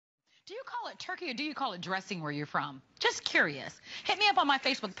Do you call it turkey or do you call it dressing where you're from? Just curious. Hit me up on my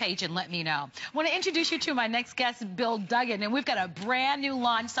Facebook page and let me know. I want to introduce you to my next guest, Bill Duggan, and we've got a brand new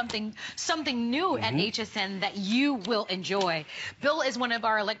launch, something new at HSN that you will enjoy. Bill is one of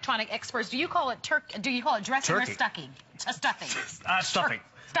our electronic experts. Do you call it dressing or stuffing? Stuffing. Stuffing.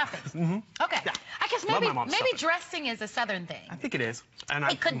 Stuffing. Okay. Yeah. I guess maybe dressing is a Southern thing. I think it is.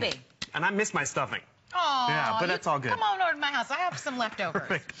 It could be. And I miss my stuffing. Oh, yeah, but that's all good. Come on over to my house. I have some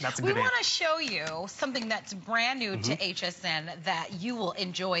leftovers. That's a good We want to show you something that's brand new to HSN that you will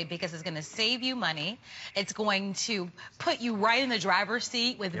enjoy because it's going to save you money. It's going to put you right in the driver's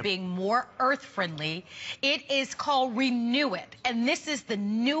seat with being more earth-friendly. It is called RenuIt, and this is the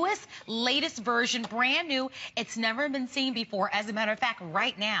newest, latest version, brand new. It's never been seen before. As a matter of fact,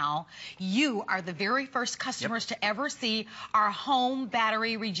 right now, you are the very first customers to ever see our home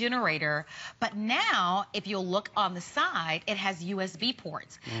battery regenerator. But now, if you'll look on the side, it has USB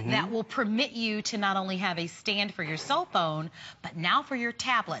ports that will permit you to not only have a stand for your cell phone, but now for your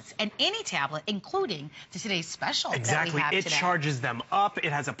tablets, and any tablet, including today's special that we have today. It charges them up.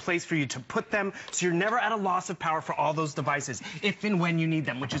 It has a place for you to put them, so you're never at a loss of power for all those devices, if and when you need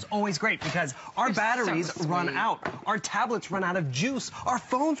them, which is always great because our batteries run out. Our tablets run out of juice. Our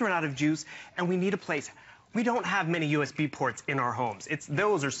phones run out of juice, and we need a place. We don't have many USB ports in our homes.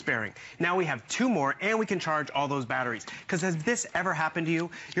 Those are sparing. Now we have 2 more, and we can charge all those batteries. Because has this ever happened to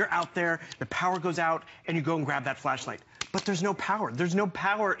you? You're out there, the power goes out, and you go and grab that flashlight. But there's no power. There's no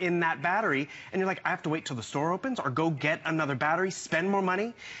power in that battery. And you're like, I have to wait till the store opens or go get another battery, spend more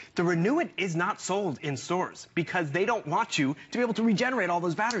money. The RenuIt is not sold in stores because they don't want you to be able to regenerate all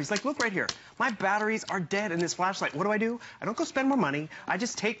those batteries. Like, look right here. My batteries are dead in this flashlight. What do? I don't go spend more money. I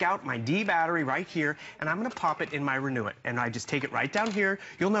just take out my D battery right here, and I'm going to pop it in my RenuIt. And I just take it right down here.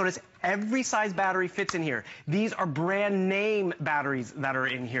 You'll notice every size battery fits in here. These are brand name batteries that are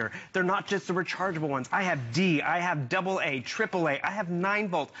in here. They're not just the rechargeable ones. I have D, I have AA, AAA, I have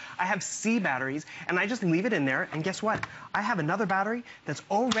 9-volt, I have C batteries, and I just leave it in there, and guess what? I have another battery that's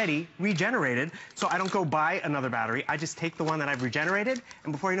already regenerated, so I don't go buy another battery. I just take the one that I've regenerated,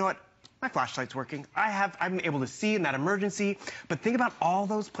 and before you know it, my flashlight's working. I'm able to see in that emergency, but think about all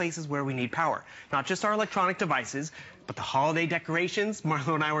those places where we need power. Not just our electronic devices, but the holiday decorations.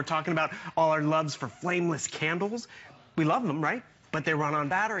 Marlo and I were talking about all our loves for flameless candles. We love them, right? But they run on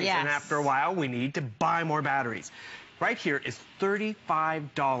batteries, and after a while, we need to buy more batteries. Right here is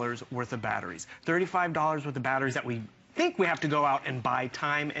 $35 worth of batteries. $35 worth of batteries that we think we have to go out and buy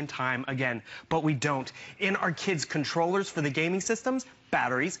time and time again, but we don't. In our kids' controllers for the gaming systems,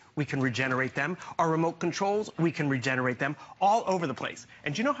 batteries, we can regenerate them. Our remote controls, we can regenerate them all over the place.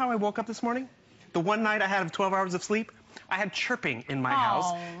 And do you know how I woke up this morning? The one night I had 12 hours of sleep, I had chirping in my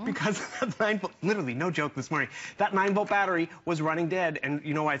house because that 9-volt, literally, no joke this morning, that 9-volt battery was running dead. And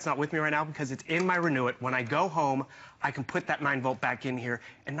you know why it's not with me right now? Because it's in my RenuIt. When I go home, I can put that 9-volt back in here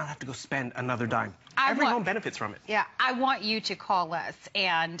and not have to go spend another dime. Every home benefits from it. Yeah, I want you to call us,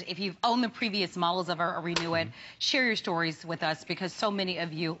 and if you've owned the previous models of our RenuIt, share your stories with us, because so many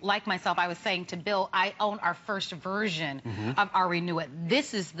of you, like myself, I was saying to Bill, I own our first version of our RenuIt.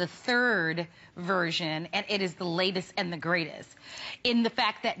 This is the 3rd version, and it is the latest and the greatest in the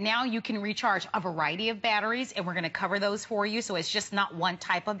fact that now you can recharge a variety of batteries, and we're going to cover those for you, so it's just not one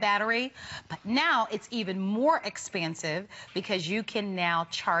type of battery. But now it's even more expansive because you can now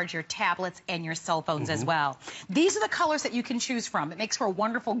charge your tablets and your cell phones as well. These are the colors that you can choose from. It makes for a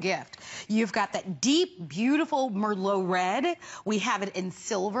wonderful gift. You've got that deep, beautiful Merlot red. We have it in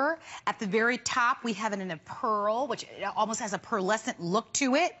silver. At the very top, we have it in a pearl, which almost has a pearlescent look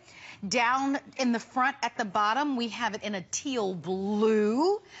to it. Down in the front at the bottom, we have it in a teal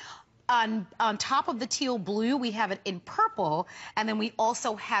blue. On top of the teal blue, we have it in purple, and then we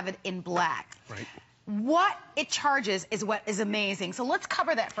also have it in black. Right. What it charges is what is amazing. So let's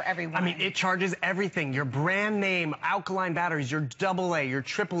cover that for everyone. I mean, it charges everything. Your brand name alkaline batteries, your AA, your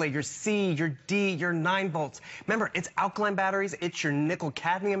AAA, your C, your D, your 9-volts. Remember, it's alkaline batteries. It's your nickel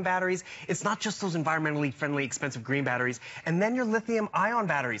cadmium batteries. It's not just those environmentally friendly, expensive green batteries. And then your lithium ion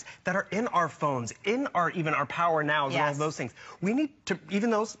batteries that are in our phones, in even our power now, as well as those things. We need to,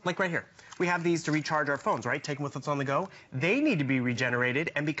 even those, like right here. We have these to recharge our phones, right? Take them with us on the go. They need to be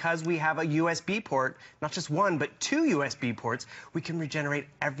regenerated, and because we have a USB port, not just one, but 2 USB ports, we can regenerate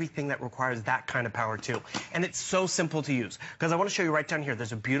everything that requires that kind of power too. And it's so simple to use, because I want to show you right down here.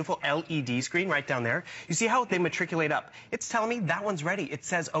 There's a beautiful LED screen right down there. You see how they matriculate up? It's telling me that one's ready. It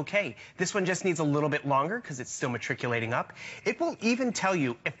says, okay, this one just needs a little bit longer because it's still matriculating up. It will even tell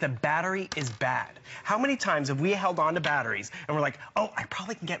you if the battery is bad. How many times have we held on to batteries and we're like, oh, I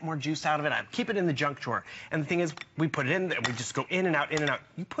probably can get more juice out of it. it out. Keep it in the junk drawer. And the thing is, we put it in, and we just go in and out, in and out.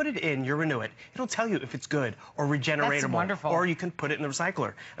 You put it in your RenuIt, it'll tell you if it's good or regeneratable. That's wonderful. Or you can put it in the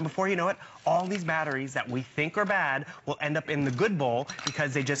recycler. And before you know it, all these batteries that we think are bad will end up in the good bowl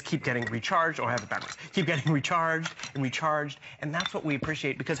because they just keep getting recharged, or I have it backwards, keep getting recharged and recharged. And that's what we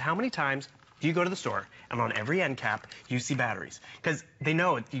appreciate, because how many times do you go to the store and on every end cap you see batteries? Because they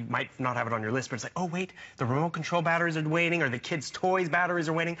know you might not have it on your list, but it's like, oh wait, the remote control batteries are waiting, or the kids' toys batteries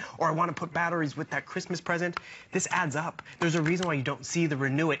are waiting, or I want to put batteries with that Christmas present. This adds up. There's a reason why you don't see the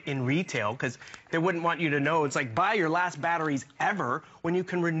RenuIt in retail, because they wouldn't want you to know it's like buy your last batteries ever when you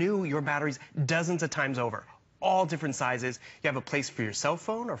can renew your batteries dozens of times over. All different sizes. You have a place for your cell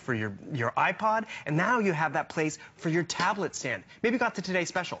phone or for your iPod, and now you have that place for your tablet stand. Maybe you got the Today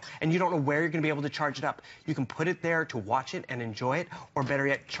Special, and you don't know where you're going to be able to charge it up. You can put it there to watch it and enjoy it, or better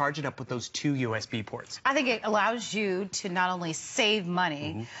yet, charge it up with those 2 USB ports. I think it allows you to not only save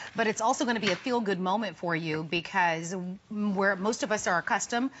money, but it's also going to be a feel-good moment for you, because where most of us are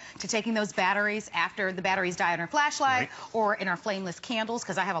accustomed to taking those batteries after the batteries die in our flashlight or in our flameless candles,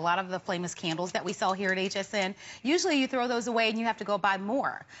 because I have a lot of the flameless candles that we sell here at HSN. Usually you throw those away and you have to go buy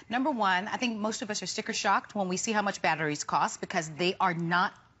more. Number one, I think most of us are sticker shocked when we see how much batteries cost, because they are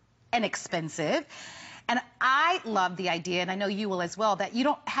not inexpensive. And I love the idea, and I know you will as well, that you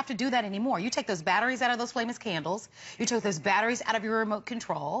don't have to do that anymore. You take those batteries out of those flameless candles, you take those batteries out of your remote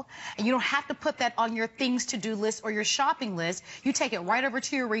control, and you don't have to put that on your things to-do list or your shopping list. You take it right over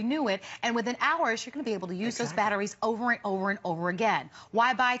to your RenuIt, and within hours, you're going to be able to use those batteries over and over and over again.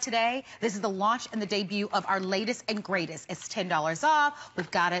 Why buy today? This is the launch and the debut of our latest and greatest. It's $10 off.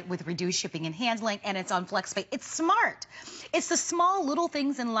 We've got it with reduced shipping and handling, and it's on FlexPay. It's smart. It's the small little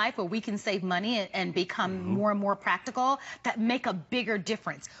things in life where we can save money and become more and more practical that make a bigger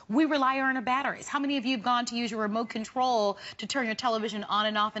difference. We rely on our batteries. How many of you have gone to use your remote control to turn your television on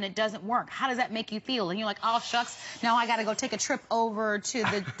and off and it doesn't work? How does that make you feel? And you're like, oh shucks, now I got to go take a trip over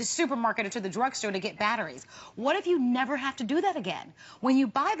to the supermarket or to the drugstore to get batteries. What if you never have to do that again? When you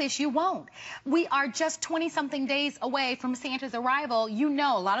buy this, you won't. We are just 20-something days away from Santa's arrival. You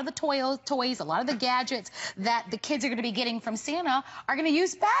know, a lot of the toys, a lot of the gadgets that the kids are going to be getting from Santa are going to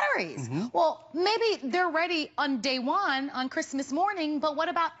use batteries. Well, maybe they're ready on day one on Christmas morning, but what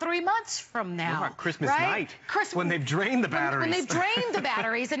about 3 months from now? What about Christmas night? When they've drained the batteries. When they've drained the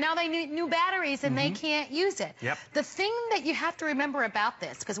batteries, and now they need new batteries, and they can't use it. The thing that you have to remember about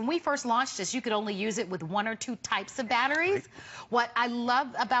this, because when we first launched this, you could only use it with 1 or 2 types of batteries. What I love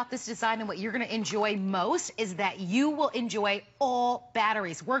about this design and what you're going to enjoy most is that you will enjoy all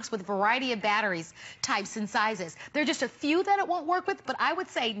batteries. Works with a variety of batteries, types and sizes. There are just a few that it won't work with, but I would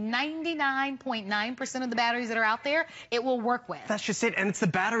say 99.9% of the batteries that are out there, it will work with. That's just it, and it's the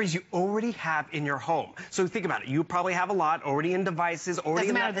batteries you already have in your home. So think about it. You probably have a lot already in devices, already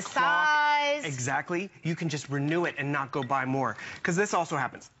in that clock. Doesn't matter the size. Exactly. You can just renew it and not go buy more. Because this also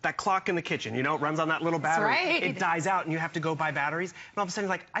happens. That clock in the kitchen, you know, it runs on that little battery. That's right. It dies out, and you have to go buy batteries. And all of a sudden,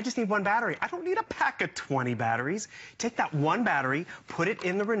 you're like, I just need 1 battery. I don't need a pack of 20 batteries. Take that 1 battery, put it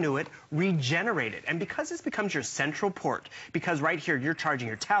in the RenuIt, regenerate it. And because this becomes your central port, because right here, you're charging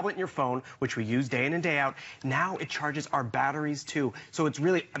your tablet and your phone, which we use day in and day out, now it charges our batteries too. So it's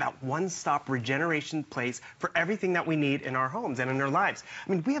really about one-stop regeneration place for everything that we need in our homes and in our lives.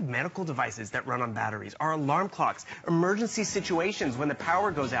 I mean, we have medical devices that run on batteries, our alarm clocks, emergency situations when the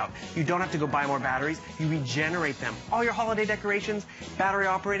power goes out. You don't have to go buy more batteries, you regenerate them. All your holiday decorations, battery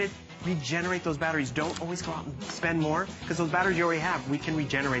operated, regenerate those batteries. Don't always go out and spend more, because those batteries you already have, we can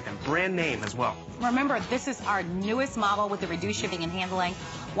regenerate them. Brand name as well. Remember, this is our newest model with the reduced shipping and handling.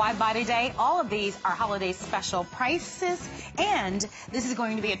 Why buy today? All of these are holiday special prices, and this is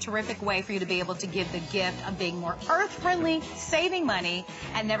going to be a terrific way for you to be able to give the gift of being more earth-friendly, saving money,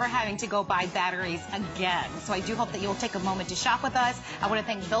 and never having to go buy batteries again. So I do hope that you'll take a moment to shop with us. I want to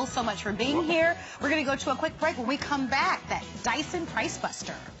thank Bill so much for being here. We're going to go to a quick break. When we come back, that Dyson Price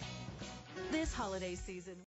Buster. This holiday season.